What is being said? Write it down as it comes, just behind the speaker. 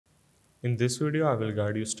In this video, I will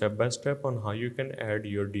guide you step by step on how you can add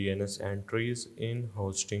your DNS entries in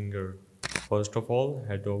Hostinger. First of all,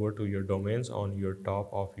 head over to your domains on your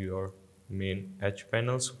top of your main H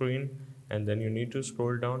panel screen, and then you need to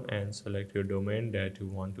scroll down and select your domain that you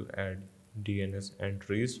want to add DNS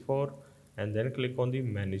entries for, and then click on the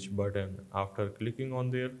manage button. After clicking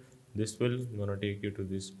on there, this will gonna take you to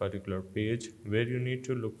this particular page where you need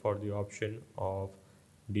to look for the option of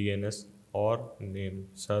DNS or name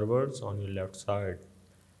servers on your left side.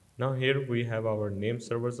 Now here we have our name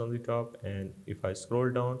servers on the top, and if I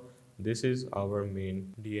scroll down, this is our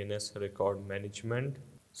main DNS record management.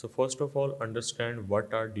 So first of all, understand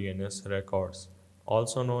what are DNS records.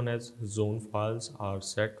 Also known as zone files are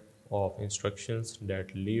set of instructions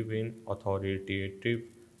that live in authoritative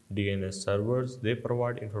DNS servers. They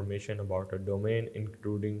provide information about a domain,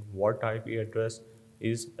 including what IP address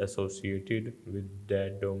is associated with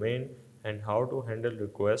that domain and how to handle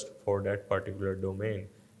requests for that particular domain.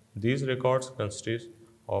 These records consist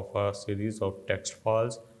of a series of text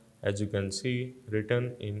files, as you can see,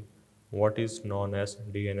 written in what is known as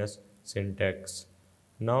DNS syntax.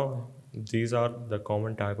 Now, these are the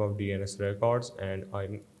common type of DNS records, and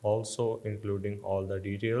I'm also including all the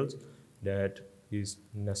details that is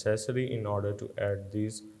necessary in order to add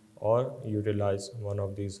these or utilize one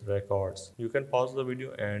of these records. You can pause the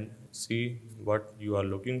video and see what you are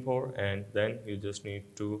looking for, and then you just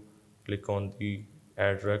need to click on the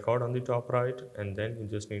add record on the top right, and then you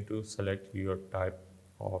just need to select your type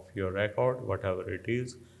of your record, whatever it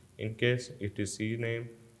is. In case it is CNAME,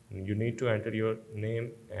 you need to enter your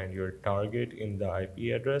name and your target in the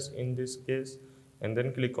IP address in this case, and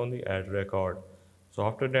then click on the add record. So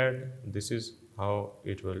after that, this is how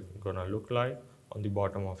it will gonna look like on the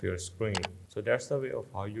bottom of your screen. So that's the way of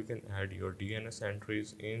how you can add your DNS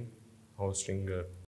entries in Hostinger.